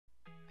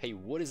Hey,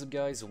 what is up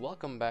guys?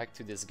 Welcome back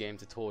to this game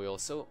tutorial.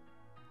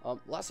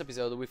 Last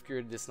episode we've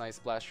created this nice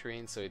splash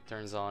screen so it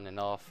turns on and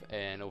off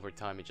and over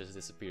time it just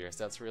disappears.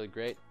 That's really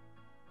great.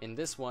 In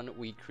this one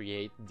we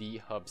create the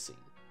hub scene.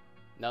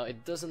 Now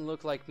it doesn't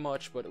look like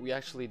much, but we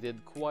actually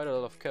did quite a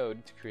lot of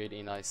code to create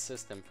a nice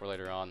system for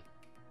later on.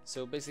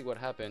 So basically what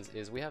happens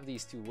is we have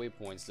these two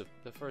waypoints,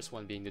 the first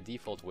one being the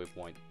default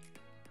waypoint.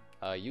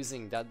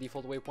 Using that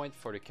default waypoint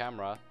for the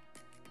camera,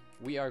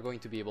 we are going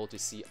to be able to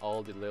see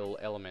all the little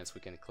elements we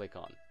can click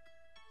on.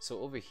 So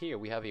over here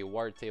we have a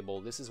wire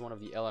table. This is one of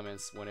the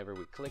elements. Whenever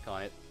we click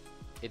on it,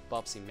 it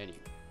pops a menu.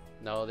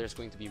 Now there's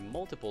going to be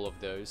multiple of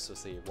those, so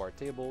say a wire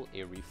table,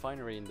 a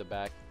refinery in the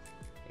back,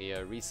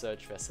 a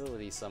research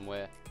facility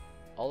somewhere.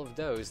 All of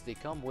those, they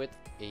come with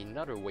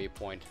another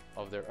waypoint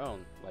of their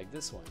own, like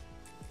this one.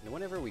 And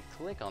whenever we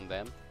click on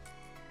them,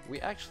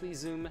 we actually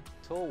zoom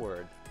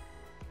toward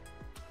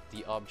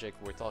the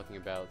object we're talking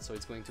about, so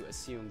it's going to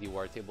assume the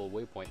wire table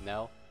waypoint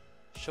now,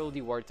 show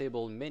the wire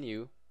table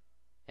menu,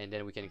 and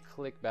then we can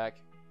click back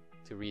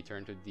to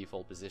return to the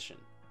default position.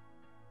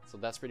 So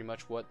that's pretty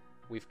much what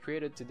we've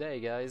created today,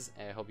 guys.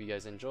 I hope you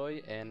guys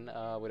enjoy, and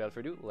without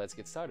further ado, let's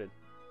get started.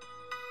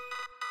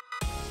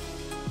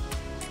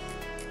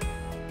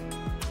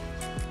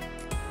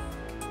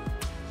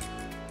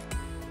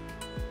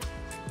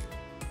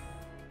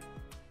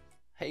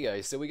 Hey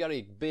guys, so we got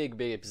a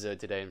big episode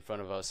today in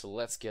front of us, so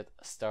let's get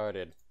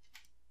started.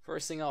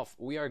 First thing off,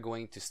 we are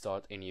going to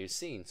start a new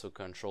scene, so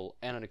Control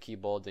N on the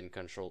keyboard, then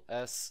Control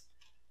S.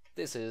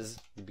 This is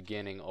the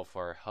beginning of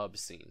our hub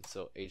scene,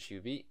 so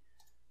HUB,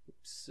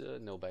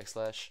 no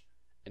backslash,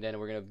 and then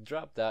we're gonna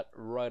drop that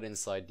right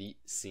inside the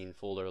scene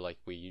folder like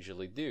we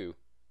usually do.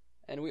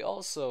 And we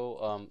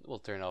also will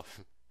turn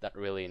off that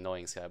really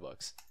annoying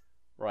skybox.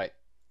 Right.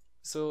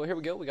 So here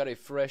we go, we got a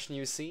fresh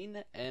new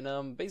scene,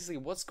 and basically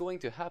what's going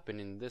to happen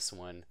in this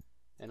one,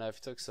 and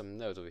I've took some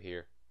notes over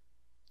here.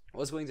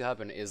 What's going to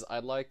happen is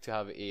I'd like to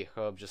have a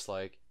hub just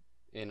like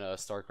in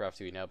StarCraft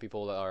 2. Now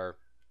people that are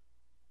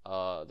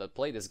that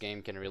play this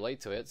game can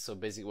relate to it. So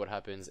basically what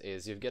happens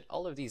is you get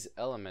all of these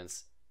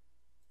elements.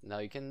 Now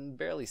you can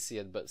barely see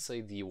it, but say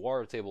the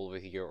war table over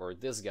here, or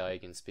this guy you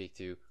can speak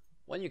to.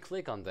 When you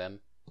click on them,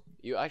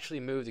 you actually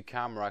move the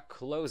camera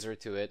closer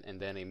to it, and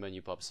then a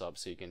menu pops up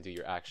so you can do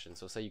your action.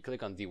 So say you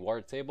click on the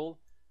war table,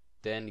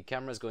 then the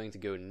camera is going to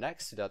go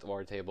next to that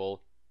war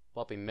table,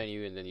 pop a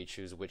menu, and then you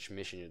choose which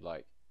mission you'd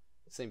like.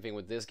 Same thing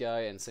with this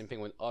guy, and same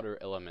thing with other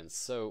elements.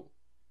 So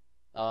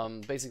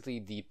basically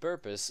the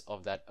purpose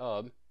of that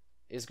hub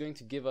is going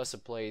to give us a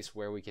place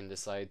where we can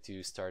decide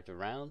to start a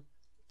round,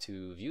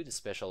 to view the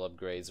special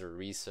upgrades or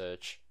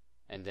research,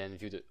 and then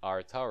view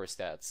our tower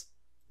stats.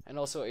 And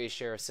also a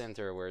share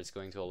center where it's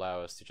going to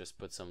allow us to just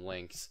put some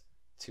links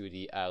to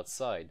the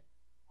outside.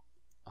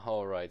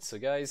 Alright, so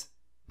guys,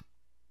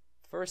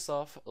 first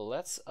off,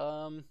 let's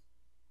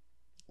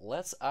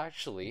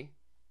actually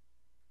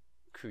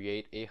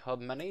create a hub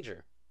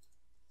manager.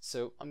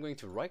 So I'm going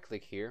to right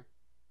click here,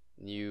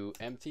 new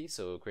empty,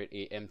 so create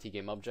a empty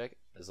game object.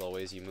 As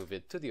always, you move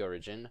it to the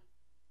origin.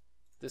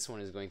 This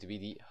one is going to be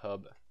the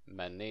hub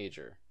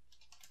manager,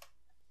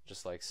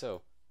 just like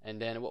so. And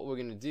then what we're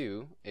going to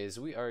do is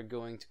we are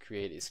going to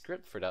create a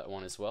script for that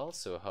one as well,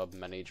 so hub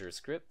manager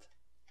script.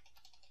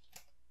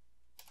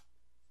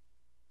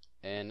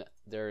 And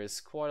there is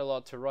quite a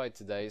lot to write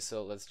today,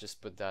 so let's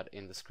just put that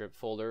in the script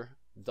folder,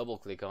 double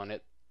click on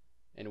it,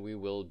 and we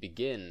will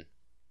begin.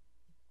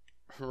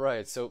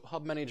 Right, so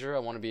hub manager, I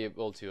want to be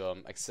able to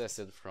access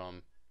it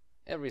from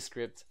every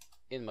script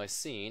in my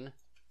scene.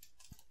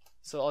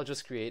 So I'll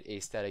just create a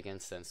static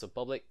instance, so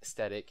public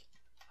static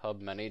hub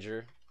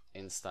manager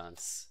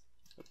instance.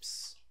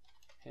 Oops,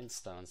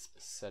 instance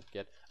set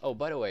get. Oh,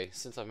 by the way,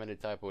 since I've made a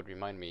typo, it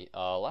remind me,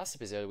 last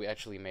episode we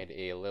actually made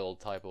a little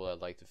typo I'd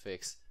like to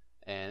fix,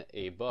 and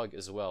a bug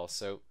as well.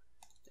 So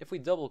if we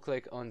double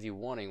click on the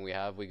warning we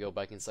have, we go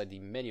back inside the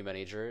menu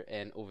manager,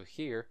 and over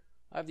here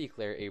I've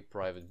declared a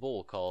private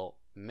bool called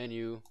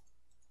menu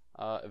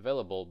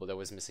available, but that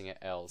was missing an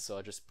L, so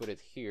I'll just put it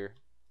here,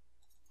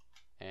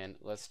 and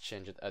let's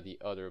change it at the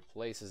other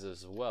places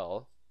as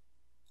well.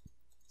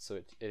 So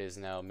it is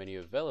now menu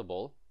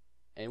available.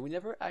 And we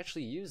never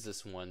actually use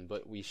this one,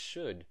 but we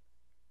should.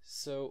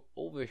 So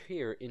over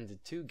here in the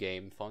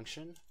toGame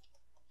function,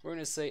 we're going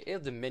to say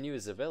if the menu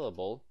is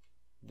available,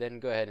 then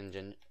go ahead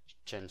and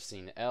change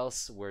scene,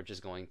 else we're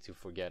just going to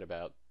forget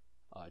about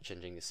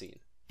changing the scene.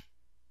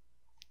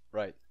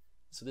 Right,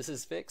 so this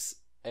is fixed,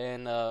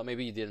 and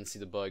maybe you didn't see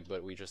the bug,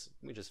 but we just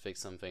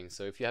fixed something.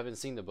 So if you haven't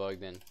seen the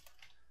bug, then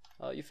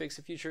you fixed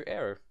a future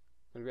error.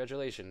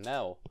 Congratulations.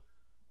 Now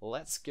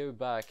let's go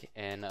back,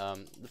 and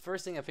the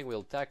first thing I think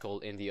we'll tackle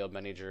in the hub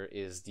manager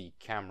is the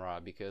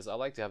camera, because I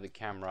like to have the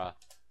camera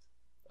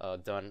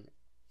done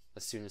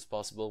as soon as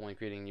possible when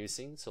creating new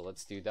scenes. So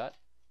let's do that.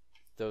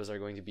 Those are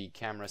going to be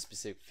camera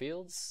specific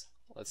fields.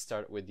 Let's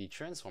start with the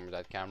transform of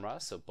that camera,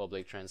 so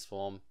public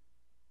transform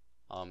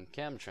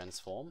cam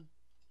transform.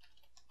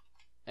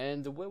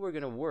 And the way we're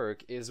going to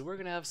work is we're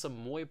going to have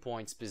some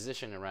waypoints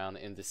positioned around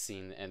in the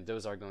scene, and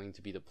those are going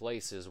to be the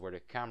places where the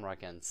camera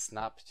can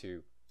snap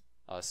to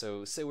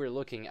So say we're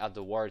looking at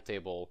the war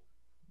table,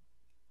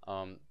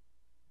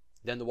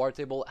 then the war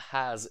table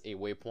has a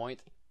waypoint,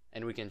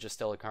 and we can just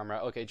tell the camera,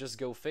 okay, just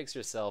go fix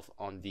yourself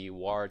on the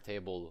war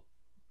table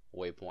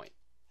waypoint.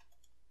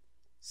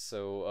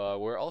 So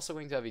we're also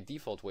going to have a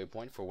default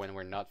waypoint for when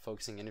we're not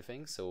focusing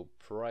anything. So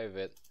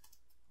private,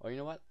 or you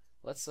know what?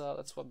 Let's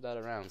swap that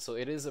around. So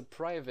it is a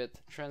private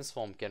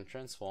transform can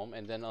transform,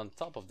 and then on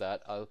top of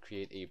that, I'll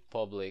create a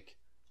public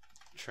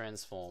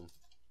transform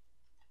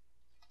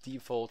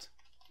default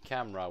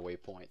camera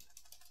waypoint.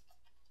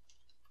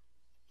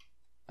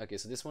 Okay,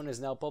 so this one is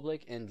now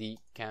public, and the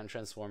can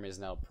transform is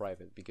now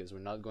private because we're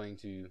not going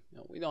to,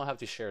 we don't have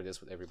to share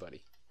this with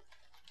everybody.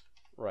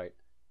 Right.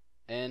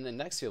 And the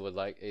next field we'd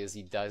like is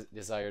the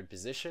desired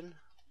position,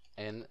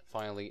 and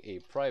finally a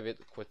private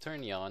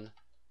quaternion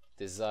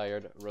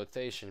desired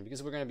rotation,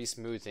 because we're going to be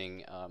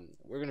smoothing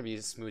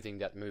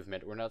that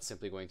movement. We're not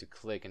simply going to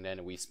click and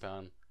then we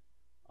spawn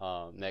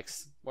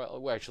next.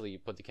 Well, we actually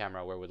put the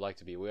camera where we'd like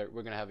to be. We're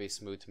going to have a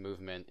smooth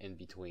movement in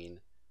between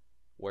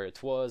where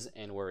it was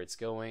and where it's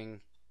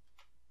going.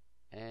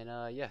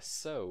 And yes,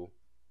 so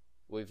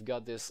we've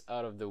got this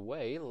out of the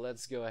way.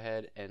 Let's go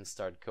ahead and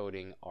start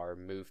coding our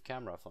move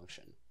camera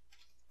function.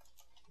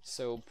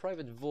 So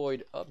private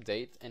void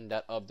update, and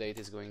that update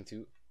is going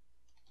to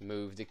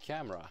move the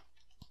camera.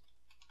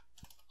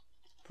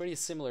 Pretty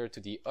similar to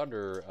the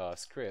other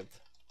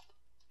script.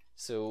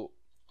 So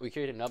we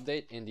create an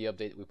update. In the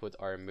update we put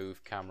our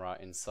move camera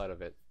inside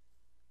of it.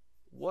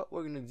 What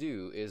we're going to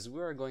do is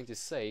we're going to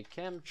say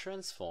cam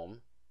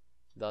transform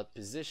dot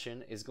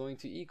position is going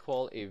to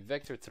equal a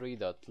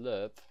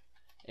vector3.loop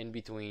in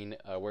between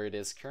where it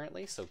is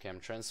currently, so cam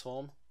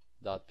transform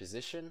dot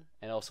position,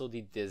 and also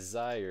the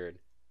desired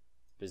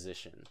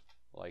position,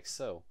 like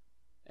so.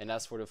 And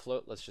as for the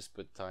float, let's just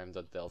put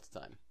time.delta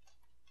time.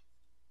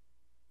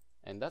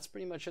 And that's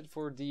pretty much it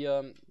for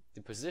the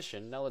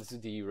position. Now let's do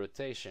the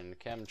rotation.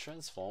 Cam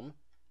transform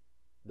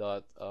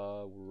dot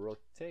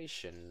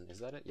rotation, is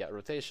that it? Yeah,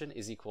 rotation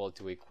is equal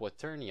to a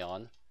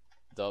quaternion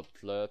dot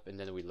lerp, and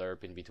then we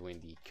lerp in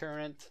between the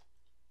current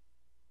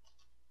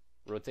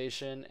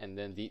rotation and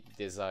then the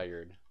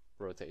desired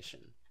rotation,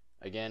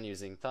 again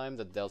using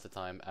time.delta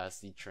time as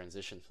the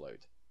transition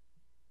float.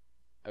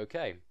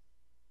 Okay,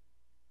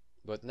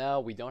 but now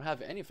we don't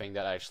have anything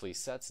that actually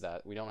sets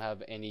that. We don't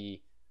have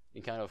any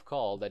kind of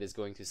call that is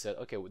going to set,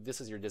 okay, well,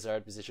 this is your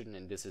desired position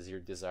and this is your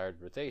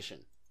desired rotation.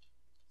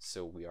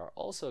 So we are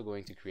also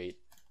going to create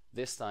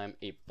this time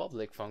a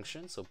public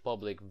function, so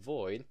public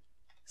void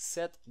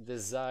set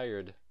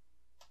desired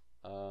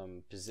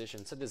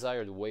position, set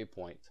desired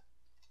waypoint,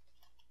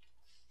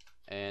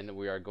 and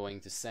we are going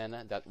to send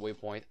that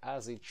waypoint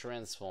as a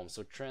transform,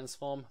 so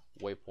transform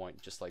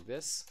waypoint, just like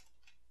this.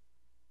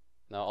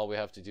 Now all we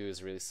have to do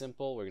is really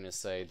simple. We're going to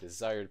say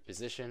desired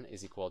position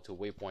is equal to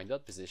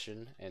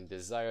waypoint.position, and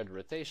desired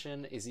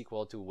rotation is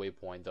equal to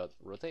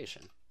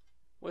waypoint.rotation.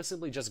 We're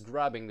simply just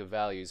grabbing the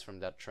values from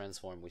that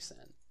transform we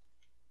send.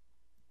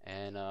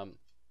 And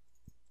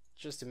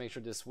just to make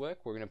sure this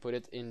works, we're going to put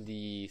it in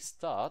the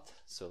start.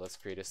 So let's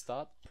create a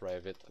start,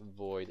 private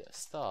void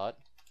start.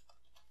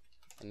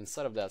 And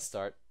inside of that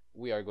start,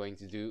 we are going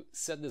to do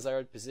set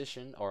desired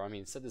position, or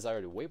set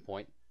desired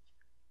waypoint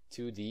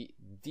to the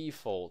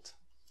default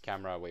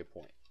camera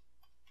waypoint.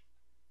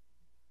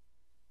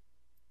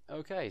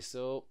 Okay,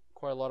 so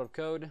quite a lot of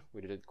code. We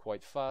did it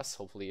quite fast.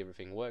 Hopefully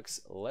everything works.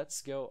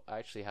 Let's go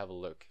actually have a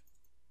look.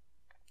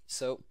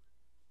 So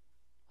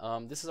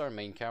this is our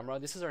main camera.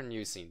 This is our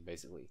new scene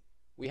basically.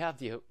 We have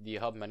the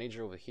hub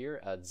manager over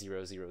here at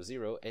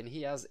 000, and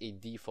he has a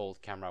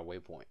default camera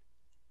waypoint.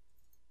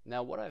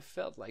 Now what I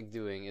felt like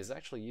doing is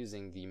actually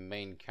using the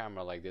main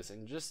camera like this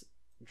and just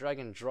drag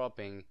and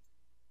dropping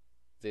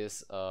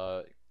this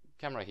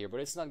camera here, but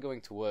it's not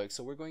going to work,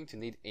 so we're going to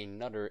need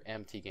another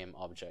empty game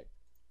object.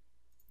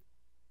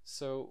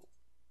 So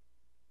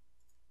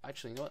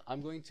actually, you know what,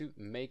 I'm going to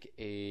make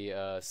a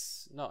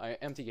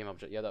empty game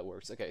object. Yeah, that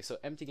works. Okay, so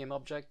empty game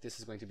object, this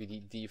is going to be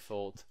the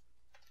default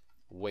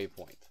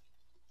waypoint.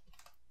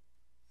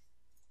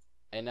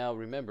 And now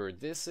remember,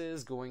 this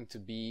is going to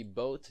be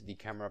both the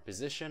camera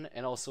position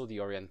and also the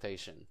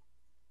orientation.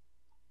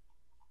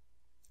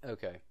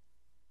 Okay,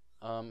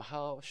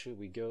 how should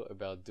we go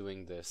about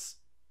doing this?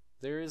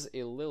 There is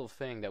a little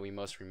thing that we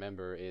must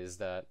remember, is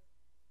that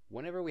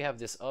whenever we have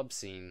this hub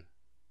scene,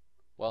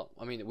 well,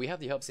 we have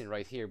the hub scene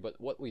right here, but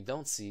what we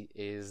don't see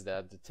is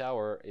that the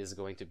tower is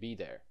going to be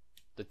there.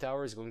 The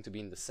tower is going to be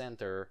in the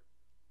center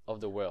of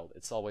the world.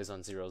 It's always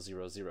on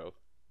 000.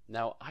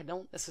 Now, I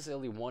don't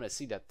necessarily want to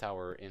see that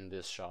tower in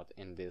this shot,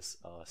 in this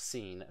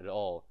scene at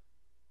all,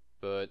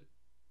 but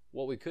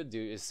what we could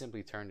do is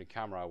simply turn the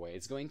camera away.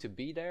 It's going to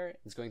be there.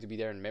 It's going to be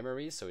there in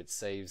memory, so it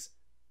saves,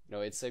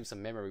 it saves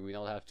some memory. We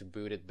don't have to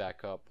boot it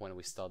back up when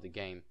we start the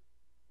game,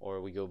 or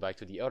we go back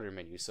to the other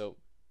menu. So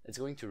it's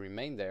going to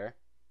remain there,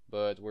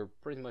 but we're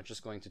pretty much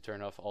just going to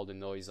turn off all the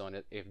noise on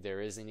it if there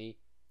is any,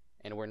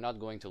 and we're not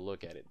going to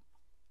look at it.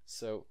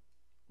 So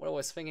what I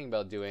was thinking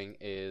about doing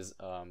is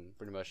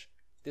pretty much,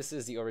 this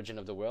is the origin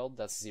of the world,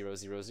 that's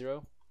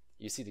 000.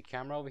 You see the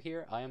camera over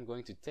here. I am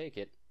going to take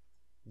it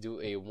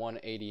do a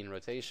 180 in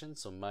rotation,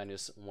 so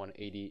minus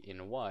 180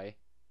 in Y,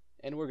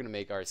 and we're going to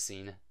make our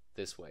scene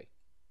this way.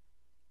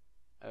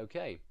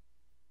 Okay,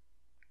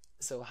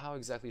 so how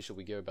exactly should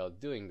we go about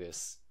doing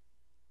this?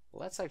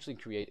 Let's actually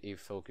create a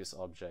focus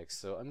object.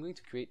 So I'm going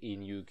to create a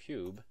new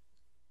cube,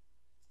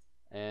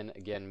 and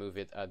again move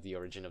it at the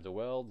origin of the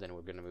world, then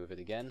we're going to move it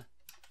again.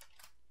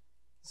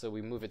 So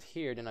we move it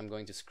here, then I'm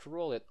going to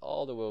scroll it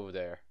all the way over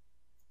there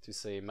to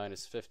say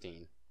minus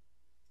 15.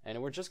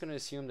 And we're just going to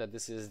assume that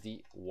this is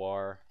the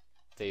war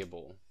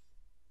table.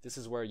 This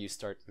is where you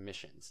start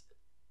missions.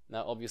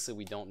 Now obviously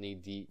we don't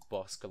need the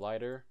box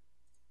collider.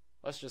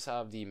 Let's just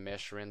have the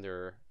mesh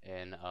render,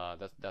 and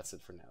that's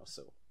it for now.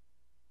 So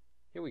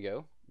here we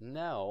go.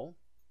 Now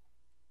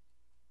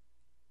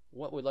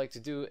what we'd like to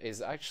do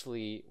is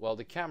actually, well,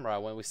 the camera,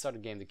 when we start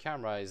the game, the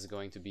camera is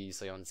going to be,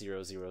 say, on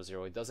 0, 0,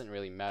 0. It doesn't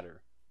really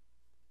matter.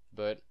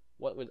 But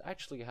what we'd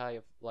actually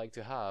like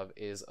to have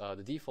is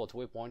the default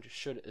waypoint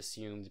should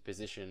assume the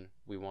position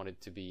we want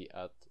it to be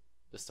at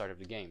the start of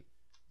the game.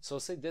 So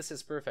say this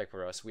is perfect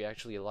for us. We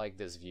actually like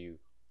this view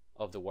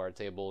of the war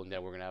table, and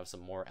then we're going to have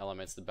some more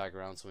elements in the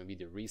background, so maybe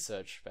the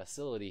research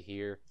facility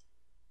here,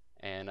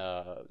 and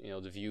you know,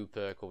 the view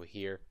perk over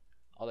here.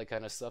 All that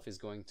kind of stuff is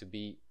going to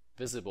be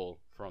visible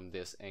from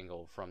this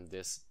angle, from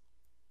this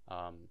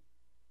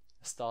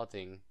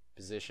starting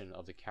position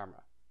of the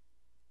camera.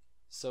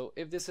 So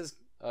if this is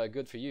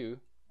good for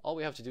you, all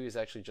we have to do is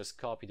actually just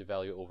copy the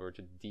value over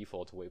to the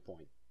default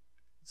waypoint.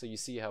 So you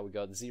see how we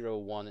got 0,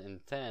 1,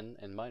 and 10,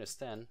 and minus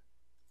 10.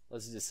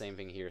 Let's do the same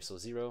thing here. So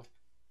 0,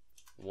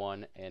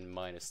 1, and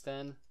minus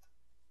 10.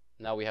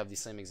 Now we have the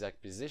same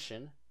exact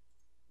position.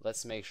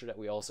 Let's make sure that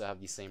we also have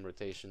the same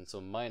rotation. So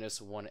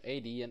minus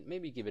 180, and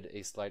maybe give it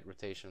a slight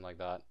rotation like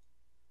that.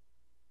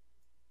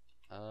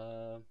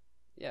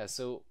 Yeah,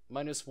 so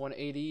minus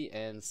 180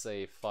 and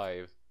say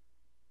 5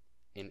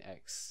 in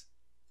X.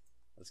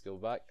 Let's go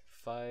back,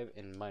 5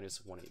 and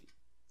minus 180.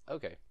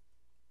 Okay.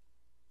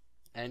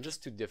 And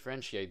just to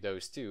differentiate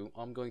those two,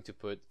 I'm going to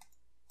put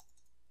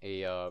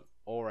a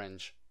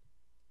orange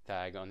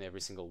tag on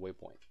every single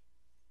waypoint.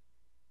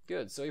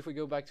 Good, so if we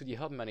go back to the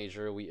hub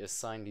manager, we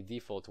assign the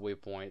default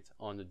waypoint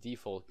on the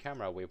default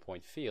camera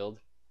waypoint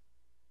field.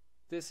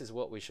 This is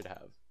what we should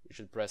have. We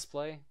should press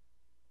play,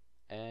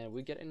 and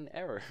we get an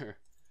error.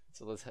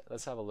 So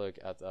let's have a look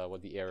at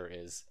what the error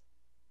is.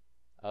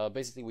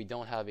 Basically, we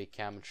don't have a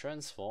cam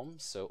transform,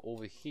 so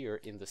over here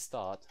in the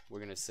start, we're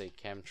going to say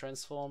cam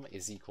transform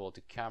is equal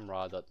to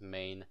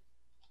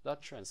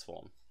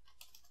camera.main.transform.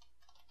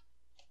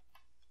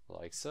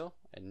 Like so,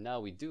 and now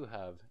we do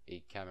have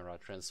a camera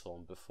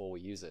transform before we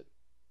use it.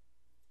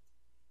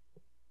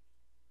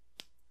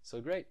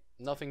 So great,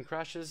 nothing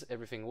crashes,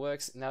 everything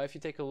works. Now if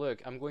you take a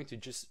look, I'm going to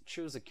just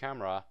choose a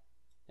camera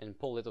and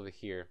pull it over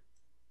here.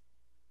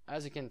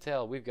 As you can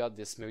tell, we've got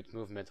this smooth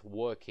movement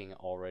working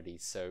already,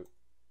 so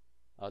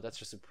that's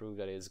just to prove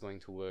that it is going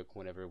to work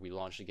whenever we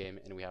launch the game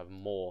and we have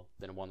more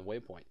than one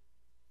waypoint.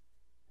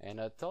 And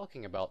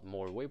talking about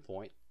more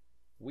waypoint,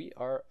 we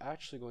are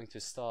actually going to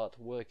start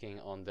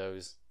working on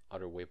those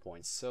other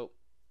waypoints. So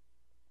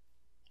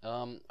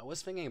I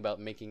was thinking about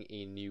making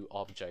a new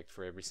object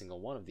for every single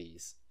one of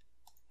these.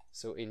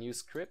 So a new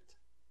script,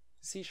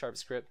 C#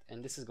 script,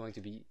 and this is going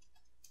to be,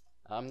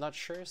 I'm not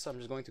sure, so I'm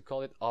just going to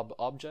call it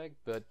object,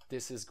 but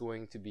this is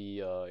going to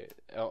be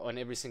on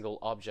every single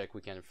object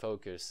we can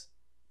focus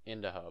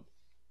in the hub.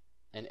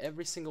 And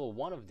every single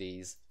one of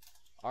these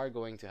are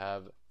going to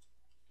have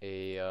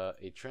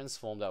a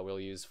transform that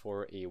we'll use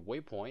for a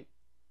waypoint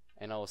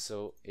and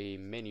also a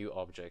menu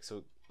object.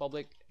 So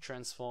public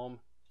transform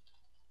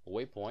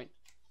waypoint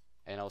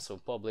and also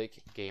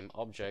public game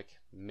object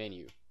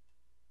menu.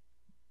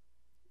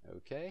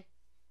 Okay,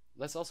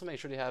 let's also make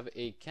sure to have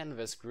a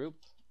canvas group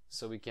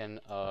so we can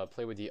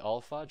play with the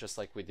alpha just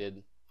like we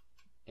did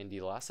in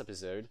the last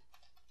episode,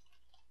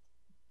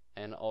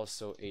 and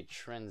also a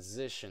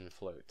transition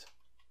float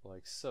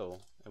like so,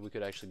 and we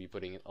could actually be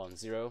putting it on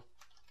 0,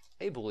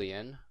 a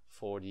boolean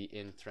for the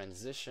in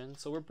transition.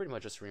 So we're pretty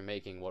much just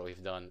remaking what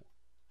we've done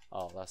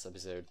last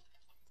episode.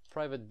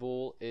 Private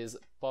bool is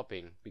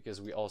popping because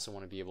we also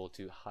want to be able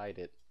to hide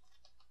it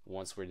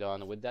once we're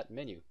done with that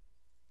menu.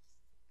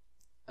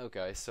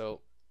 Okay,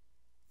 so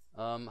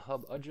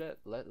hub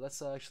object,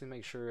 let's actually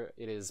make sure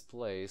it is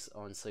placed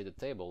on, say, the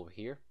table over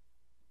here.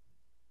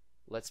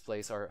 Let's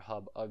place our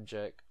hub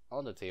object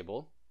on the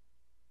table,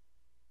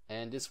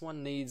 and this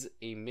one needs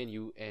a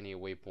menu and a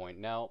waypoint.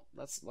 Now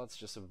let's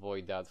just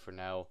avoid that for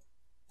now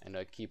and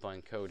keep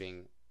on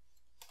coding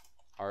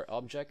our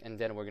object, and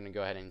then we're going to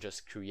go ahead and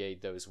just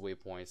create those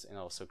waypoints and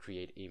also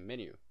create a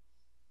menu.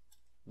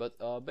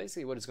 But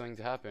basically what is going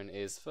to happen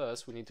is,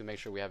 first we need to make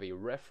sure we have a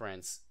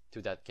reference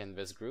to that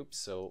canvas group.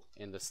 So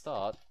in the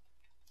start,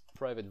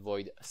 private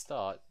void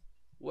start,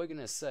 we're going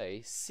to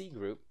say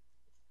cgroup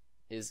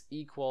is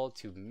equal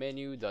to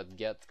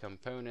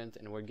menu.getComponent,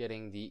 and we're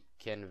getting the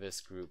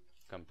canvas group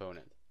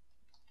component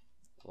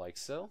like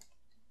so.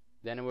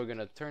 Then we're going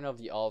to turn off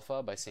the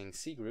alpha by saying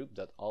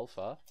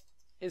cgroup.alpha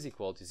is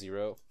equal to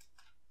 0,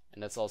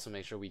 and let's also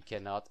make sure we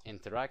cannot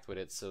interact with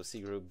it. So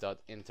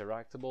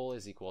cgroup.interactable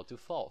is equal to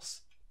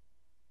false.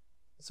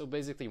 So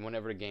basically,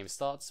 whenever the game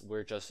starts,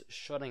 we're just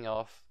shutting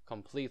off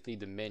completely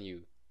the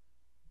menu.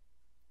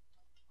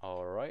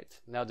 Alright,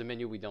 now the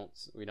menu, we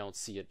don't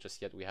see it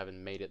just yet, we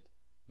haven't made it,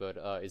 but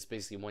it's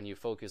basically when you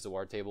focus the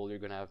war table, you're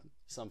gonna have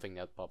something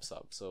that pops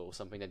up. So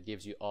something that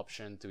gives you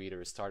option to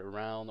either start a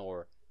round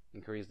or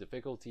increase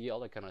difficulty,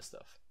 all that kind of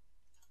stuff.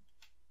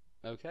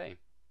 Okay.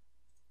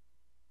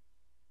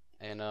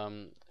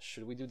 And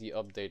should we do the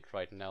update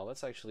right now?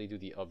 Let's actually do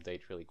the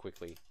update really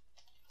quickly.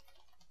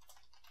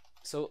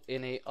 So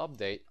in a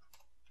update,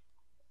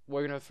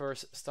 we're gonna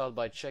first start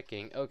by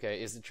checking,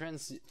 okay, is the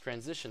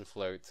transition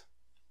float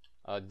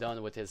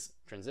done with his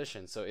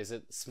transition? So is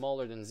it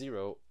smaller than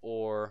 0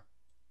 or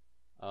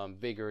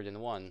bigger than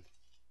 1?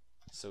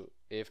 So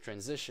if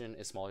transition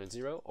is smaller than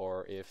 0,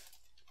 or if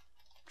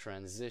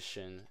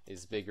transition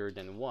is bigger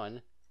than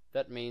 1,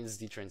 that means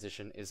the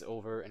transition is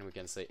over, and we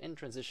can say in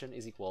transition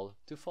is equal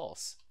to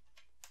false.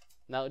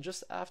 Now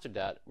just after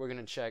that, we're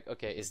gonna check,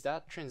 okay, is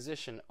that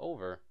transition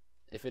over?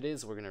 If it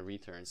is, we're gonna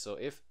return. So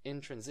if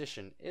in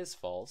transition is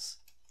false,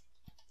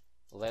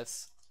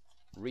 let's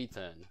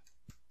return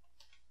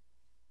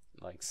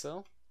like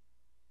so.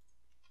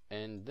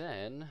 And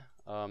then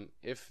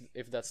if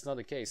that's not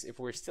the case, if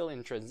we're still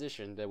in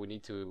transition, then we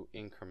need to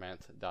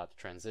increment that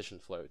transition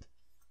float.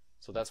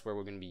 So that's where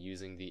we're going to be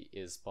using the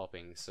is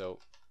popping. So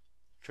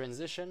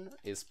transition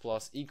is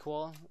plus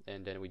equal,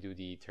 and then we do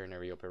the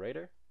ternary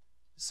operator.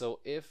 So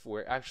if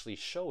we're actually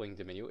showing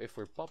the menu, if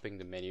we're popping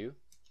the menu,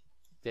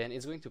 then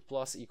it's going to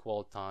plus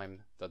equal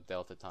time dot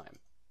delta time.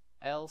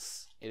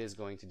 Else it is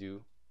going to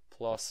do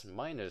plus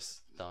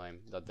minus time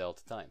dot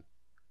delta time.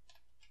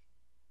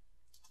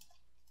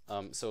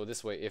 So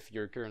this way, if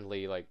you're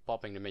currently like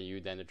popping the menu,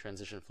 then the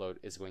transition float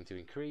is going to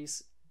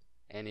increase,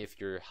 and if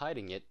you're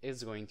hiding it,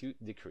 it's going to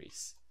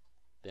decrease.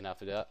 Then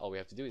after that, all we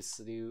have to do is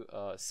do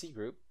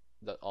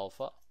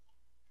cgroup.alpha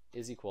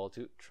is equal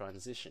to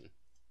transition.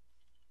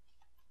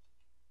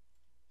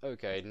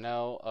 Okay,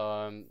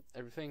 now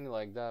everything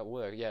like that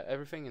works. Yeah,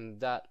 everything in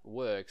that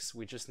works.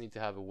 We just need to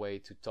have a way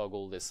to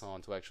toggle this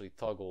on, to actually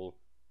toggle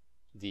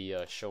the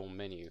show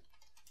menu.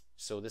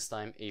 So this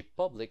time a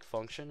public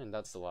function, and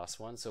that's the last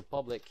one. So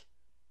public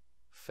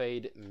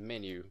fade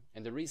menu,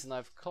 and the reason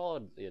I've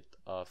called it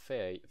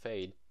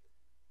fade,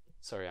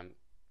 sorry, I'm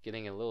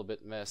getting a little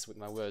bit messed with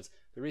my words.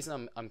 The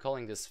reason I'm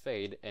calling this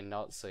fade and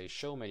not say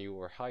show menu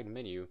or hide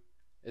menu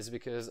is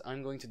because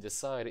I'm going to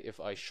decide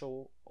if I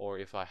show or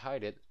if I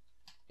hide it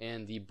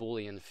in the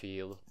boolean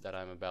field that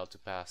I'm about to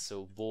pass.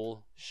 So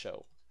bool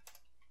show.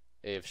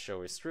 If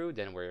show is true,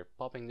 then we're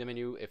popping the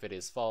menu. If it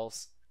is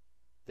false,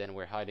 then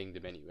we're hiding the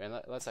menu. And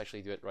let's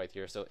actually do it right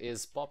here. So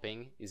is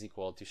popping is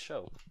equal to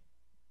show.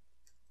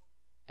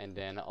 And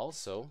then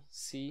also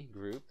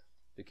cgroup,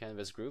 the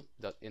canvas group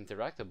dot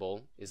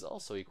interactable is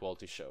also equal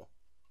to show.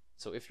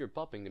 So if you're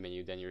popping the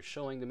menu, then you're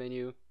showing the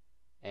menu,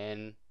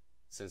 and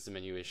since the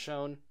menu is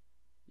shown,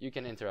 you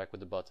can interact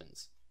with the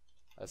buttons.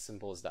 As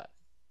simple as that.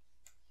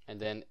 And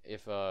then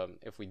if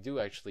we do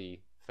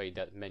actually fade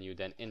that menu,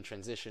 then in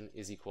transition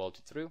is equal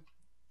to true.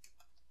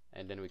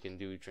 And then we can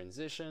do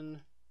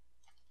transition,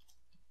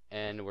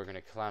 and we're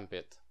gonna clamp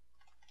it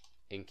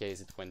in case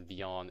it went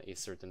beyond a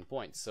certain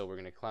point. So we're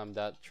gonna clamp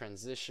that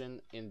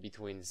transition in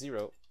between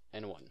 0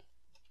 and 1.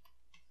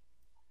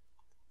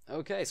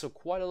 Okay, so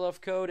quite a lot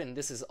of code, and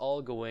this is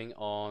all going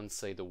on,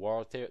 say, the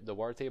war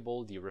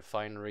table, the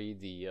refinery,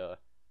 the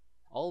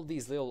all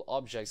these little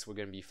objects we're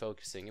going to be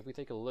focusing. If we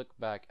take a look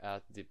back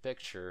at the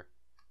picture,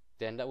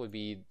 then that would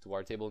be the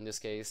war table in this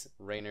case,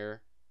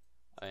 Rainer,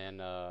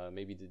 and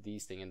maybe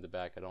these thing in the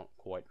back, I don't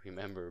quite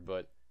remember,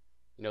 but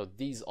you know,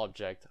 these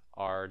objects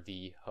are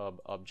the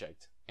hub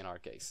object in our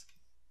case.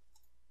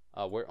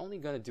 We're only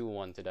going to do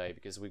one today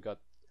because we got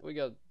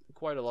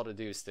quite a lot to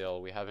do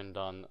still. We haven't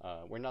done,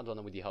 we're not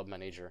done with the hub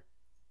manager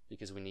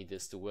because we need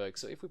this to work.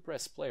 So if we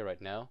press play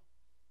right now,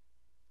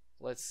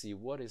 let's see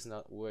what is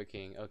not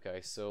working.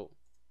 Okay, so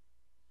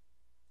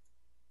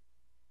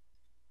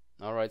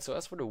alright, so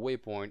as for the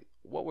waypoint,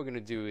 what we're going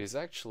to do is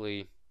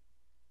actually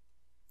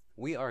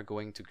we are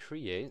going to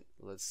create,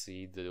 let's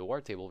see, the war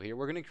table here.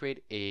 We're going to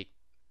create a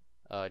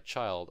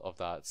child of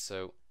that.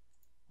 So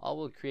I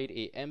will create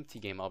a empty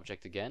game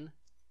object again.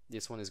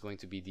 This one is going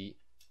to be the,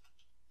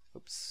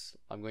 oops,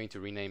 I'm going to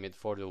rename it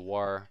for the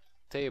war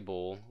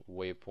table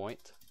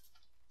waypoint.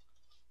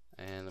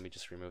 And let me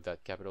just remove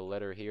that capital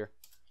letter here.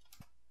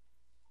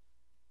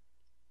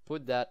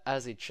 Put that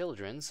as a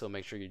children, so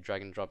make sure you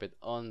drag and drop it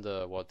on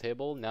the war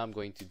table. Now I'm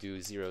going to do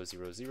 0,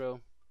 0,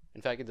 0.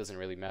 In fact, it doesn't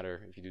really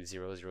matter if you do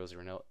 0, 0,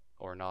 0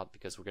 or not,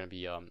 because we're going to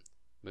be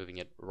moving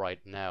it right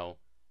now.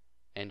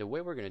 And the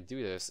way we're going to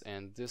do this,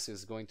 and this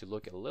is going to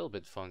look a little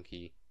bit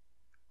funky,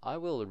 I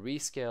will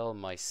rescale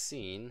my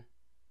scene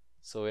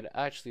so it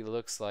actually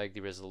looks like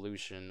the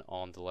resolution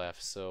on the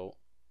left. So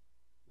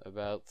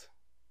about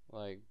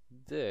like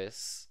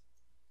this.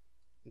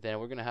 Then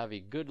we're going to have a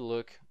good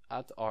look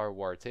at our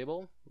war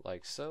table,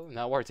 like so.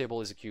 Now war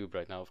table is a cube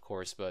right now, of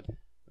course, but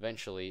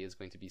eventually it's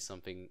going to be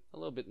something a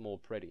little bit more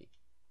pretty.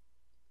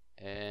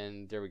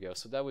 and there we go.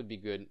 So that would be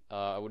good.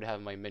 I would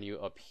have my menu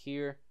up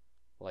here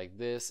like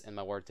this, and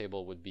my word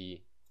table would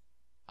be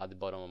at the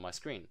bottom of my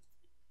screen.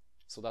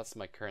 So that's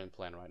my current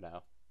plan right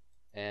now.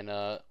 And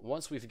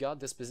once we've got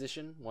this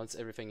position, once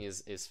everything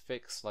is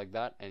fixed like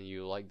that, and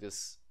you like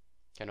this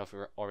kind of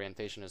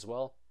orientation as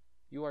well,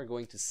 you are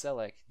going to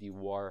select the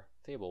war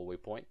table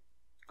waypoint,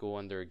 go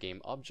under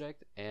game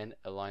object, and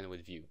align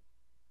with view.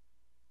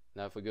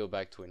 Now if we go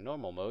back to a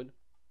normal mode,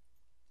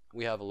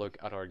 we have a look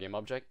at our game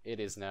object. It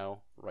is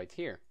now right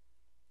here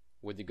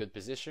with the good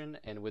position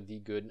and with the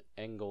good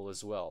angle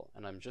as well.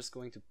 And I'm just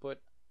going to put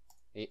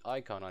a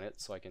icon on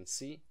it so I can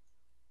see,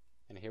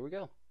 and here we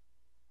go.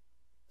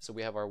 So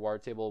we have our war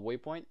table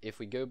waypoint. If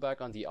we go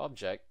back on the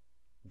object,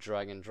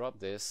 drag and drop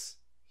this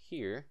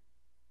here,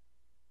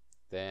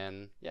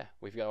 then yeah,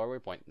 we've got our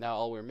waypoint. Now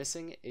all we're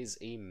missing is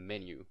a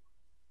menu.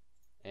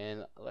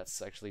 And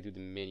let's actually do the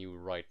menu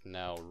right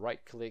now.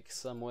 Right click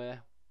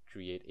somewhere,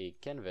 create a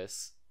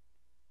canvas.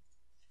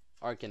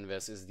 Our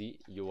canvas is the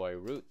UI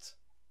root.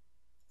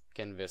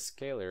 Canvas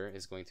scaler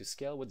is going to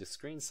scale with the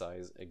screen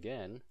size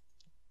again.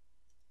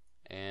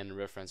 And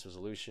reference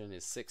resolution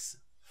is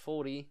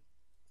 640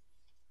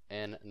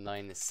 and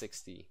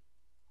 960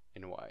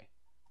 in Y.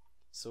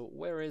 So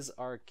where is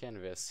our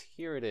canvas?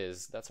 Here it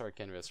is. That's our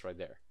canvas right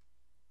there.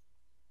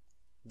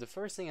 The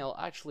first thing I'll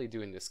actually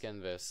do in this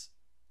canvas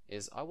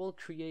is I will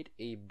create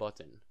a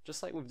button.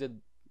 Just like we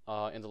did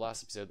in the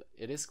last episode,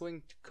 it is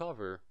going to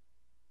cover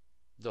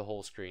the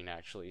whole screen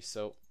actually.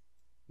 So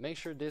make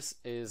sure this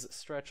is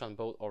stretched on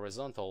both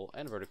horizontal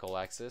and vertical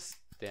axis,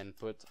 then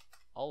put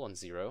all on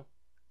 0.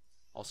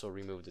 Also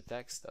remove the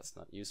text, that's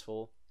not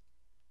useful.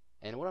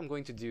 And what I'm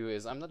going to do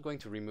is I'm not going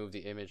to remove the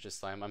image this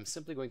time. I'm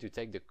simply going to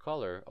take the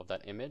color of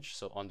that image.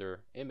 So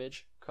under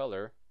image,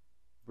 color,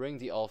 bring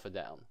the alpha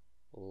down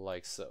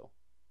like so.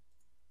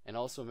 And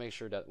also make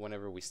sure that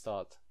whenever we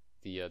start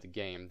the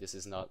game, this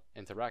is not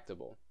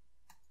interactable.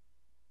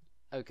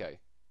 Okay,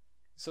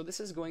 so this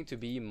is going to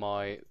be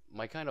my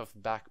kind of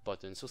back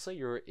button. So say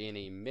you're in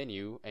a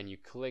menu and you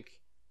click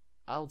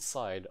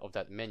outside of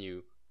that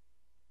menu,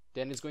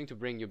 then it's going to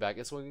bring you back.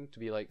 It's going to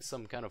be like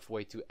some kind of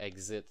way to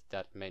exit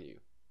that menu,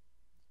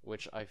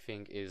 which I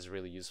think is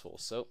really useful.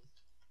 So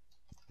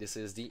this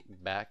is the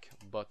back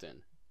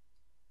button.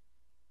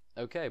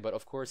 Okay, but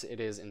of course it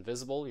is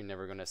invisible. You're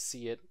never gonna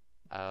see it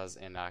as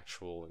an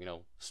actual,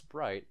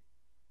 sprite.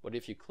 But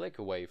if you click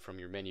away from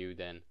your menu,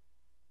 then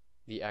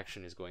the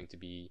action is going to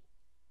be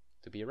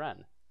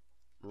ran.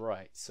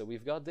 Right, so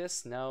we've got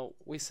this. Now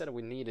we said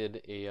we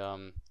needed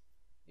a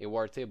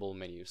war table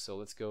menu, so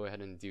let's go ahead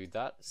and do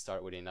that.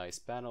 Start with a nice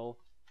panel,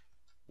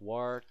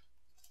 war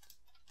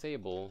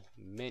table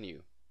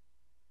menu,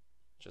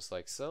 just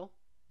like so.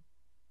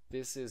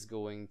 This is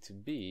going to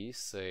be,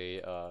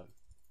 say,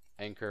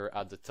 anchor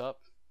at the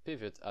top,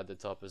 pivot at the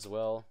top as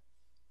well.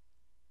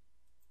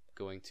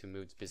 Going to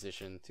move the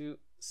position to,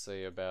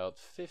 say, about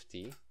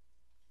 50,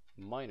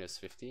 minus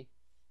 50,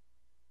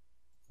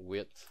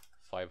 width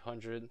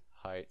 500,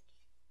 height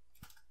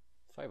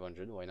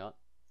 500, why not?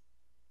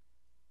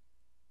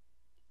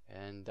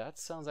 And that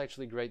sounds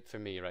actually great for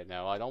me right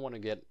now. I don't want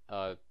to get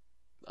I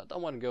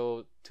don't want to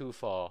go too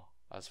far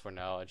as for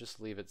now. I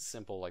just leave it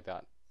simple like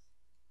that.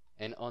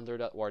 And under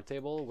that war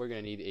table, we're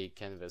gonna need a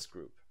canvas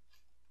group,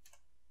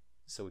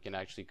 so we can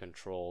actually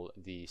control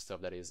the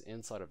stuff that is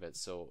inside of it.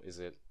 So is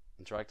it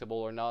interactable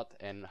or not,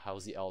 and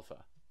how's the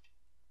alpha?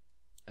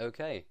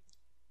 Okay,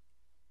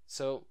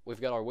 so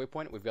we've got our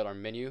waypoint, we've got our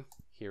menu.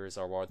 Here is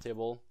our war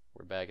table.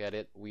 We're back at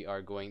it. We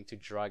are going to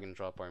drag and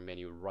drop our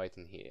menu right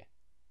in here.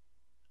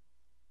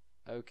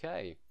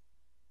 Okay,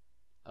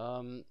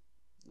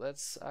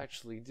 let's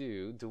actually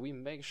do we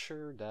make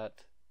sure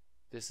that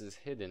this is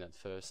hidden at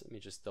first? Let me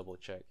just double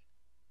check.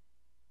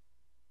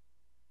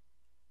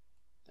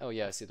 Oh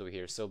yeah, I see it over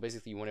here. So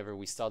basically whenever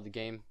we start the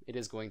game, it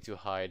is going to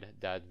hide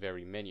that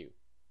very menu.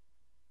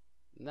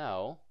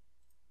 Now,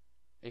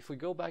 if we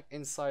go back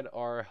inside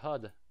our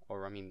HUD,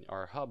 or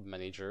our hub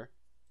manager,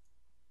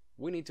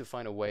 we need to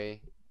find a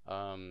way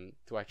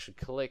to actually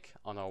click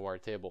on our war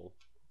table.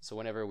 So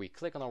whenever we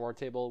click on our war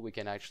table, we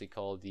can actually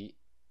call the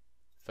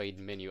fade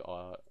menu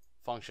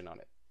function on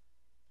it.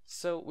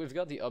 So we've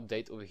got the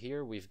update over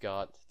here, we've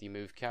got the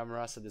move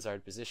camera to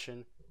desired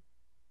position,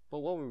 but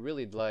what we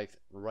really like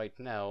right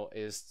now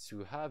is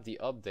to have the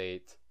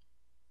update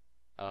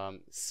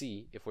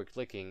see if we're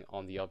clicking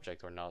on the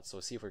object or not. So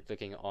see if we're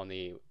clicking on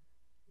the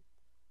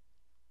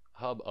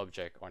hub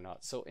object or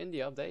not. So in the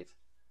update,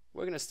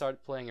 we're going to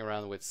start playing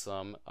around with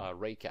some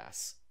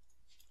raycasts.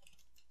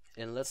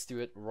 And let's do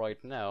it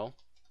right now.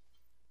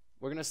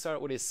 We're going to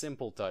start with a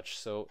simple touch.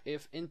 So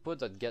if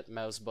input.get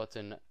mouse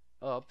button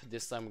up,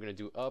 this time we're going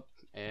to do up,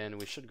 and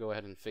we should go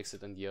ahead and fix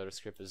it in the other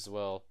script as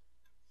well.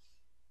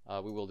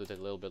 We will do that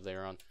a little bit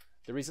later on.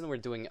 The reason we're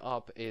doing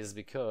up is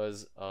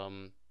because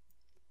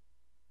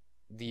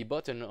the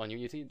button on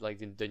Unity, like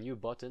the new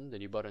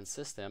button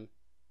system,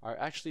 are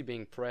actually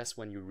being pressed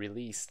when you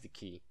release the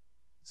key.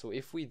 So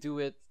if we do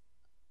it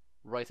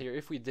right here,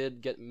 if we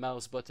did get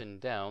mouse button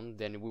down,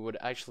 then we would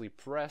actually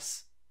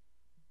press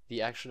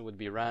the action would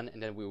be ran,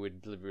 and then we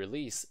would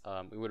release,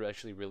 we would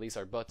actually release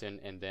our button,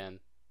 and then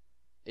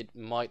it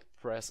might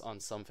press on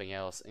something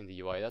else in the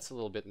UI. That's a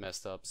little bit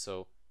messed up,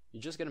 so you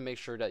just gotta make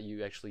sure that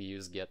you actually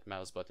use get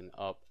mouse button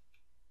up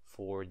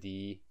for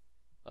the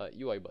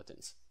UI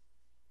buttons.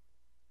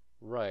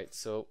 Right,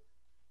 so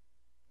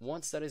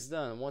once that is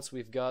done, once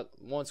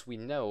we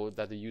know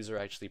that the user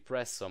actually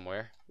pressed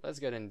somewhere, let's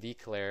go ahead and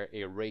declare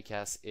a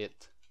raycast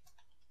it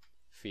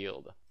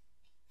field.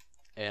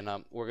 And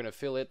we're gonna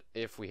fill it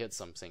if we hit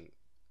something.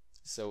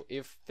 So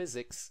if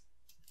physics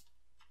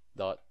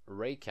dot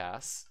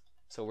raycast,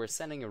 so we're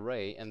sending a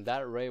ray, and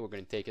that ray we're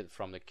gonna take it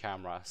from the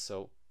camera.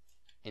 So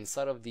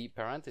inside of the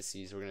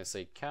parentheses, we're gonna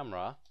say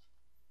camera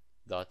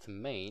dot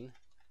main,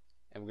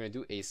 and we're gonna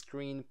do a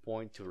screen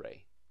point to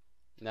ray.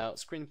 Now,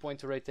 screen point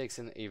to ray takes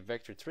in a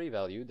vector3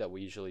 value that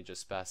we usually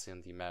just pass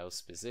in the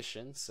mouse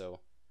position,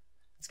 so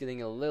it's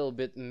getting a little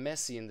bit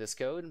messy in this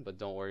code, but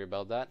don't worry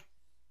about that.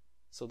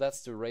 So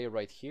that's the ray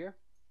right here,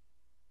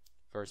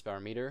 first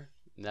parameter.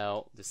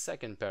 Now, the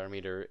second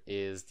parameter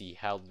is the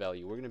height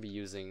value. We're going to be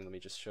using, let me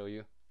just show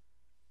you.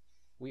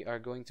 We are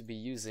going to be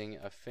using,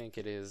 I think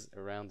it is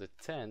around the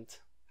 10th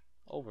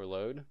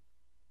overload.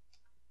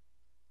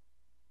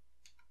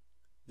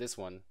 This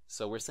one.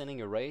 So we're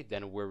sending a ray,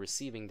 then we're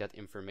receiving that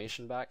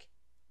information back.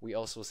 We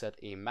also set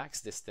a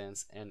max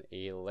distance and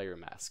a layer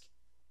mask.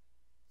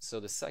 So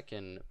the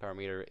second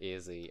parameter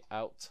is a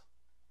out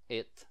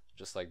it,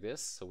 just like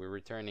this. So we're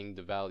returning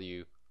the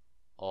value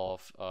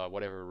of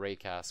whatever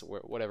raycast,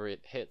 whatever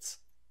it hits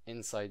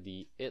inside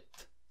the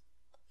it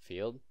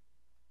field.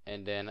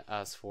 And then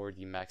as for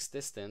the max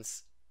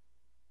distance,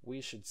 we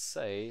should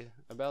say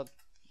about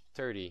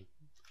 30.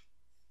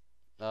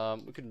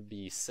 We could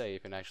be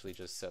safe and actually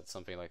just set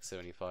something like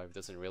 75.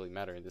 Doesn't really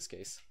matter in this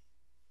case.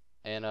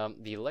 And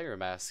the layer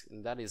mask,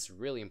 that is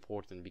really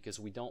important because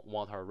we don't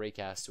want our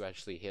raycast to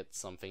actually hit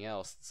something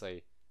else.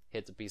 Say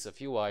hit a piece of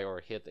UI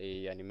or hit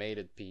a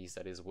animated piece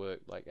that is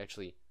like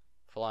actually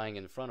flying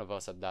in front of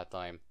us at that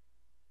time.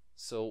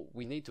 So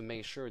we need to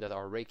make sure that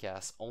our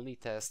raycast only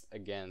tests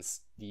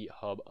against the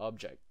hub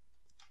object.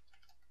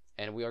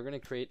 And we are going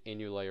to create a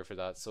new layer for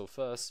that. So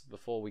first,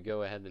 before we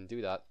go ahead and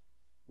do that,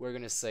 we're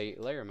going to say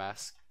layer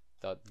mask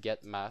dot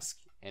get mask,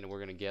 and we're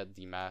going to get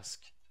the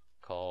mask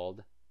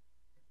called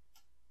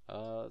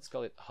let's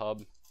call it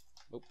hub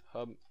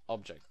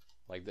object,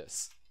 like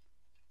this.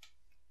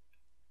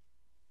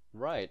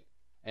 Right,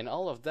 and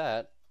all of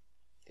that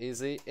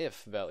is a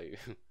if value.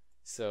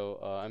 So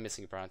I'm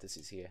missing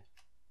parentheses here,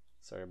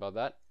 sorry about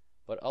that,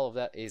 but all of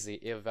that is a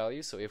if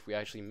value. So if we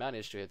actually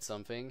manage to hit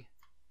something,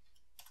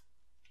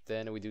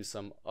 then we do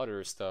some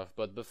other stuff.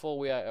 But before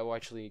we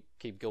actually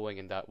keep going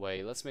in that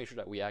way, let's make sure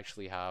that we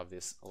actually have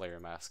this layer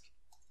mask.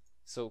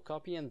 So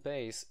copy and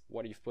paste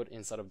what you've put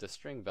inside of the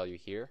string value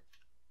here.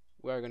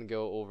 We are going to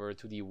go over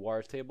to the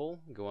var table,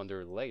 go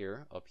under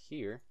layer up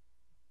here,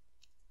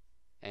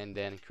 and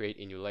then create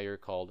a new layer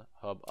called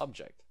hub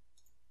object.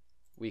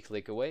 We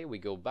click away, we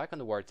go back on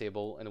the var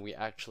table, and we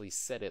actually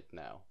set it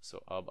now.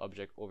 So hub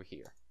object over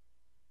here.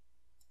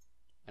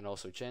 And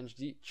also change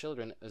the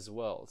children as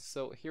well.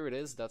 So here it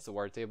is, that's the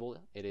var table.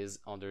 It is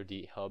under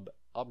the hub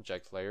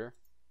object layer.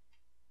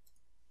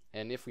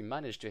 And if we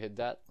manage to hit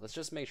that, let's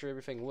just make sure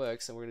everything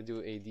works, and we're going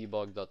to do a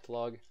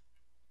debug.log.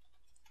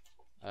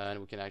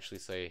 And we can actually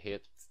say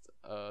hit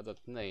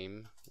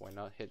 .name, why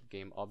not hit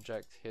game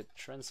object, hit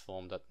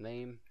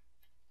transform.name,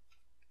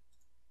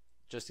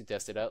 just to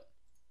test it out.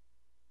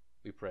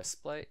 We press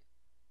play,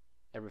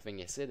 everything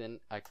is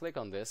hidden, I click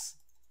on this,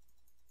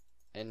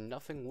 and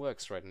nothing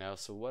works right now.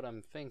 So what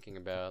I'm thinking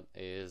about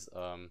is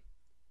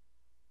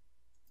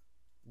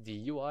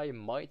the UI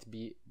might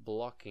be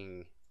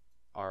blocking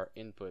our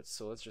input,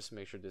 so let's just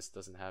make sure this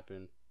doesn't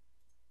happen.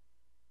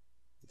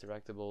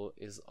 Interactable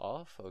is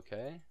off,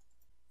 okay.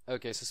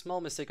 Okay, so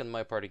small mistake on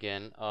my part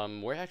again.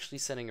 We're actually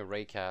sending a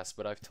raycast,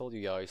 but I've told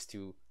you guys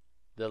to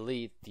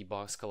delete the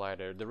box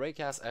collider. The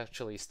raycast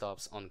actually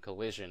stops on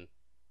collision,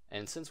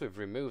 and since we've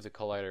removed the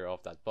collider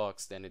of that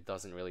box, then it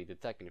doesn't really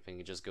detect anything,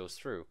 it just goes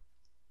through.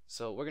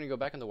 So we're going to go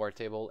back on the var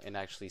table and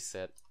actually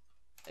set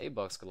a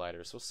box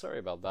collider. So sorry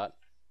about that.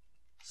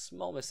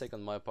 Small mistake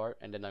on my part,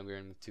 and then I'm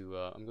going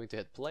to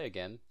hit play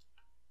again.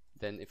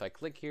 Then if I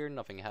click here,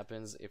 nothing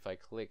happens. If I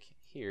click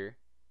here,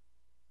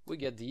 we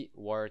get the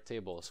var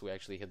table. So we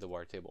actually hit the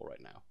var table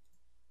right now.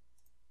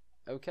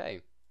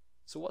 Okay,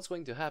 so what's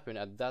going to happen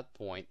at that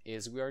point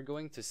is we are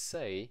going to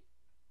say,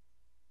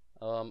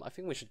 I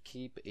think we should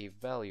keep a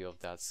value of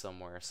that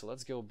somewhere. So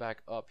let's go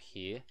back up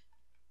here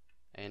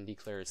and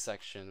declare a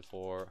section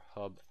for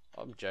hub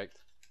object,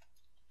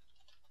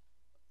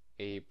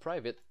 a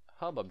private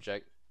hub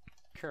object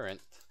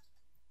current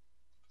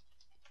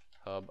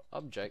hub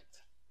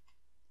object,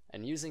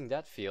 and using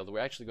that field we're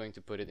actually going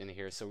to put it in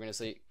here. So we're going to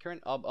say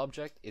current hub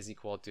object is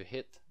equal to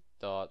hit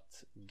dot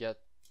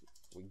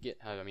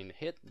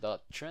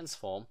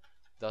transform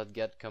dot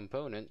get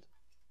component,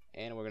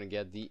 and we're going to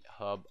get the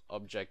hub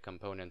object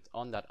component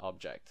on that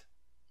object.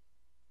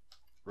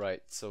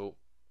 Right, so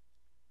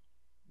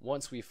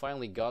once we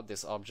finally got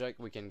this object,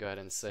 we can go ahead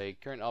and say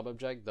current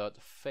object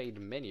dot fade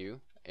menu,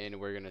 and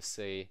we're gonna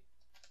say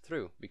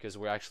through because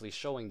we're actually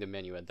showing the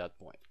menu at that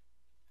point.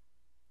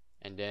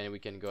 And then we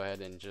can go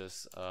ahead and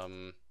just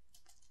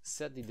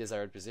set the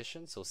desired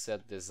position, so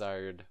set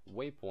desired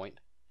waypoint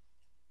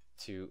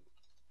to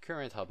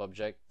current hub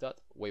object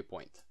dot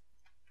waypoint.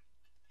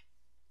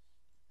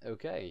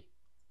 Okay,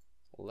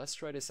 well, let's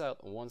try this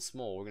out once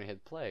more. We're gonna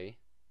hit play,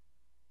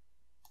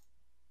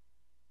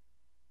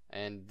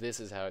 and this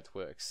is how it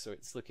works. So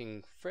it's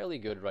looking fairly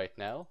good right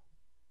now.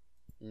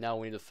 Now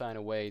we need to find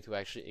a way to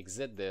actually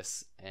exit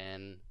this,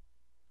 and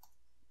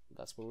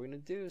that's what we're gonna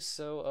do.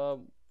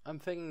 So I'm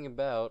thinking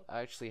about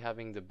actually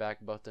having the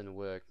back button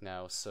work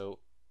now. So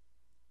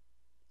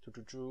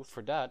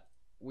for that,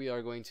 we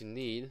are going to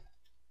need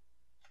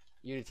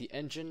Unity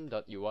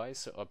Engine.ui.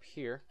 So up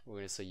here, we're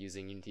going to say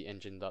using Unity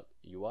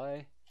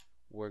Engine.ui,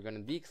 we're going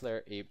to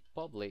declare a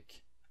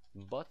public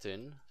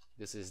button.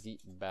 This is the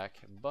back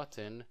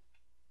button,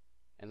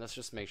 and let's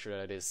just make sure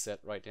that it is set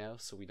right now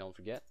so we don't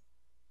forget.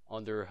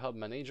 Under Hub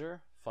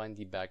Manager, find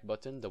the back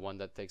button, the one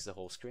that takes the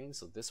whole screen,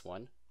 so this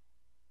one,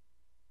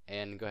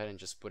 and go ahead and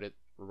just put it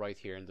right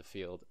here in the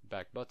field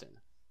back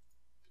button.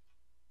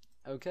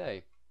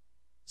 Okay,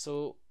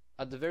 so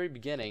at the very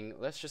beginning,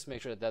 let's just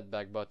make sure that that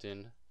back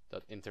button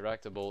that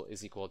interactable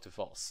is equal to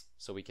false,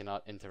 so we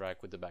cannot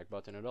interact with the back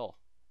button at all.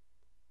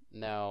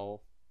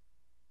 Now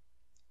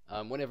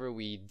whenever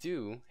we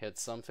do hit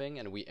something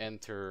and we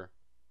enter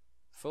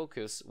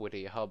focus with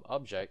a hub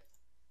object,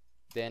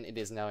 then it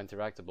is now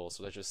interactable.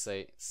 So let's just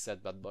say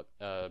set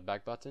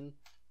back button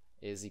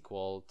is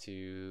equal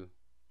to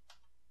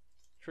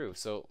true.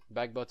 So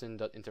back button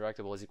dot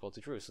interactable is equal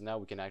to true. So now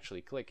we can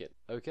actually click it.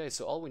 Okay,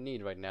 so all we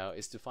need right now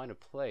is to find a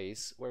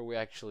place where we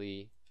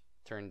actually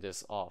turn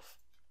this off.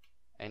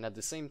 And at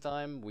the same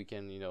time, we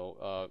can,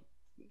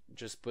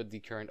 just put the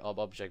current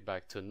object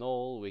back to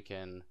null. We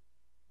can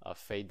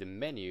fade the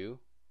menu,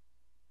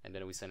 and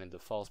then we send in the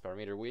false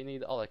parameter. We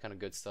need all that kind of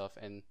good stuff,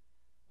 and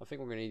I think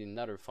we're going to need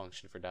another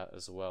function for that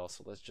as well.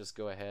 So let's just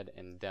go ahead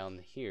and down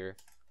here,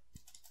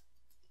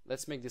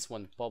 let's make this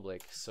one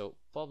public. So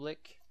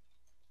public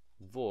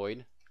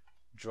void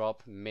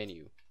drop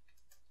menu.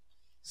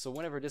 So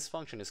whenever this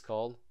function is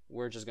called,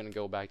 we're just going to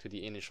go back to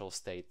the initial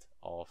state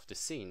of the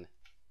scene.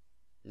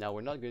 Now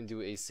we're not going to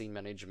do a scene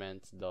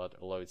management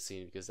dot load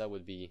scene because that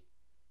wouldn't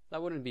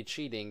be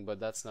cheating, but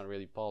that's not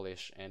really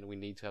polished, and we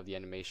need to have the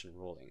animation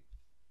rolling.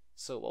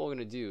 So what we're going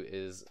to do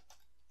is,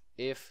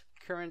 if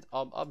current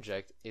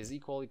object is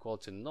equal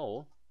to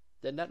null,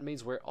 then that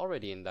means we're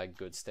already in that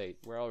good state.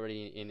 We're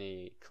already in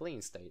a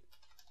clean state.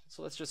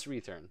 So let's just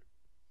return.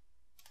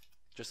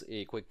 Just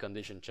a quick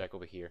condition check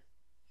over here.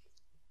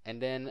 And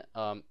then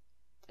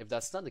if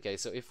that's not the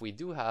case, so if we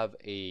do have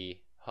a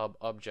hub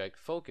object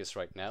focus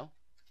right now,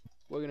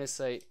 we're going to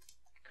say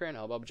current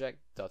hub object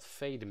dot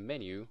fade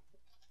menu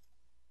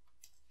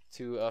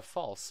to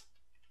false.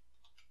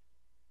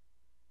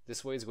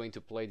 This way it's going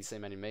to play the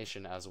same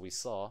animation as we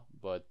saw,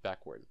 but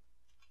backward.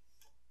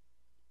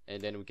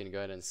 And then we can go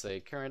ahead and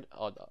say current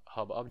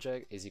hub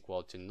object is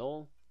equal to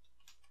null.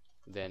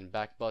 Then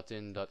back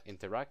button dot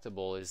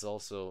interactable is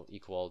also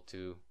equal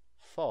to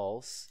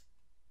false.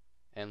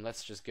 And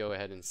let's just go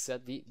ahead and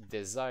set the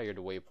desired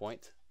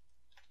waypoint.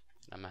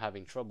 I'm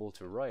having trouble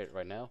to write it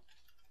right now.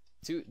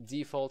 To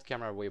default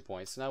camera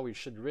waypoint. So now we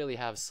should really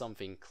have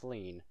something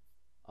clean,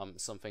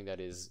 something that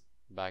is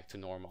back to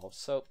normal.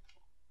 So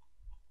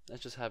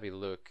let's just have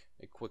a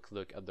quick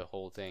look at the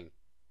whole thing.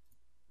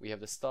 We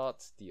have the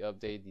start, the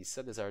update, the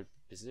set desired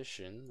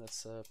position.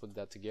 Let's put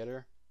that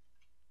together.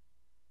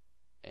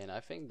 And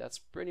I think that's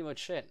pretty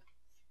much it.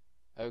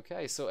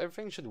 Okay, so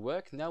everything should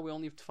work. Now we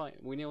only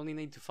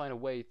need to find a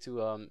way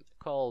to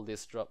call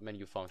this drop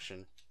menu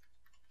function,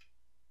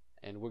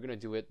 and we're gonna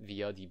do it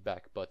via the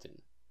back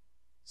button.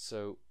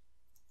 So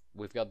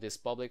we've got this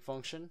public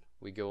function.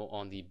 We go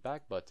on the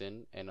back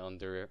button, and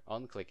under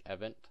onClick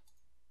event,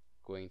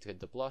 going to hit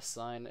the plus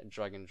sign,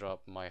 drag and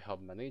drop my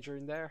hub manager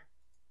in there,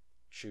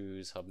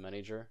 choose hub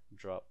manager,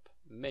 drop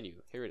menu.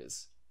 Here it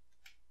is.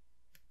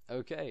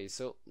 Okay,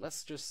 so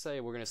let's just say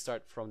we're gonna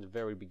start from the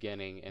very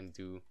beginning and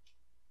do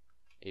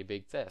a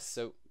big test.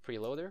 So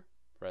preloader,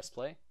 press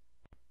play.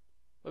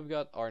 We've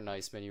got our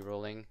nice menu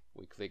rolling.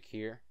 We click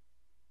here.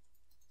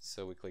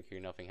 So we click here,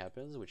 nothing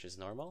happens, which is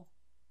normal.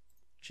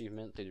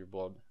 Achievement,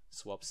 leaderboard,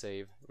 swap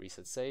save,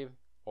 reset save,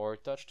 or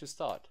touch to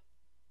start.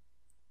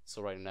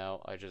 So right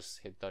now I just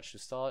hit touch to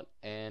start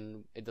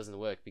and it doesn't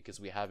work because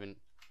we haven't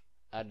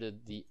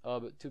added the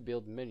hub to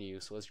build menu.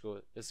 So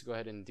let's go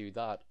ahead and do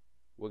that.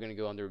 We're gonna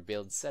go under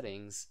build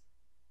settings,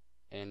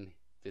 and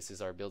this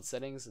is our build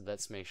settings.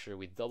 Let's make sure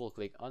we double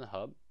click on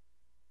hub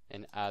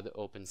and add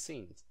open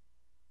scenes.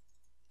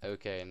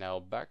 Okay, now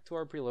back to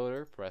our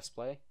preloader, press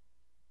play.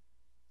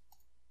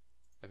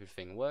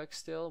 Everything works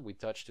still. We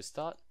touch to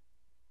start.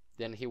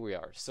 Then here we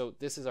are. So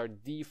this is our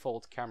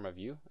default camera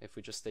view. If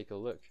we just take a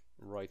look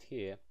right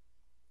here,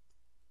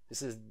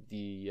 this is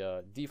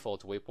the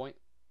default waypoint.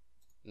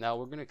 Now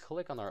we're going to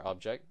click on our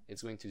object.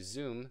 It's going to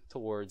zoom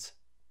towards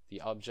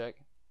the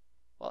object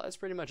Well, it's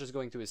pretty much just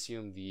going to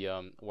assume the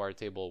wire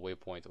table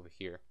waypoint over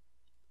here.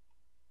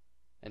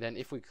 And then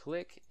if we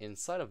click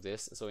inside of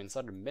this, so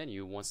inside the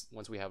menu, once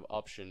we have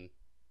option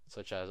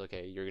such as,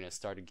 okay, you're going to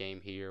start a game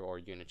here, or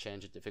you're going to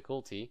change the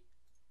difficulty,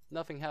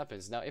 nothing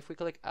happens. Now if we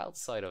click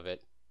outside of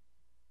it,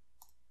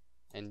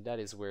 and that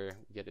is where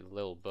we get a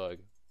little bug,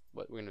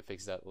 but we're going to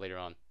fix that later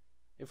on.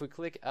 If we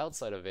click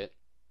outside of it,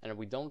 and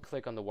we don't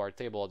click on the wire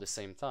table at the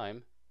same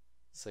time,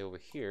 say over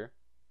here,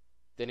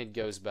 then it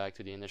goes back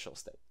to the initial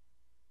state.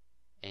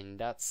 And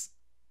that's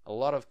a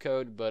lot of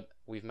code, but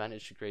we've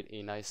managed to create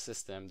a nice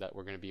system that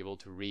we're going to be able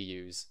to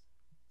reuse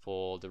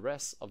for the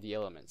rest of the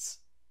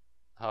elements.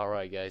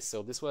 Alright guys,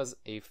 so this was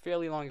a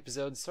fairly long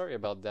episode, sorry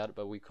about that,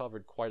 but we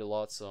covered quite a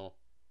lot, so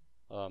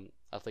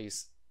at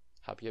least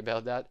happy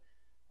about that.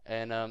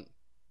 And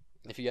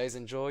if you guys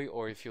enjoy,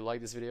 or if you like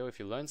this video, if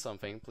you learned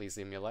something, please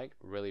leave me a like,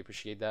 really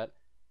appreciate that.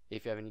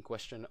 If you have any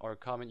question or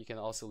comment, you can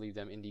also leave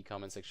them in the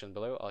comment section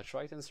below. I'll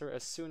try to answer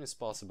as soon as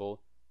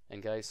possible.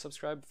 And guys,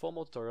 subscribe for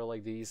more tutorials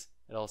like these.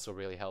 It also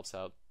really helps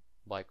out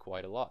by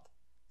quite a lot.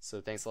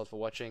 So thanks a lot for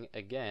watching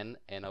again,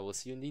 and I will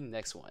see you in the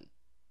next one.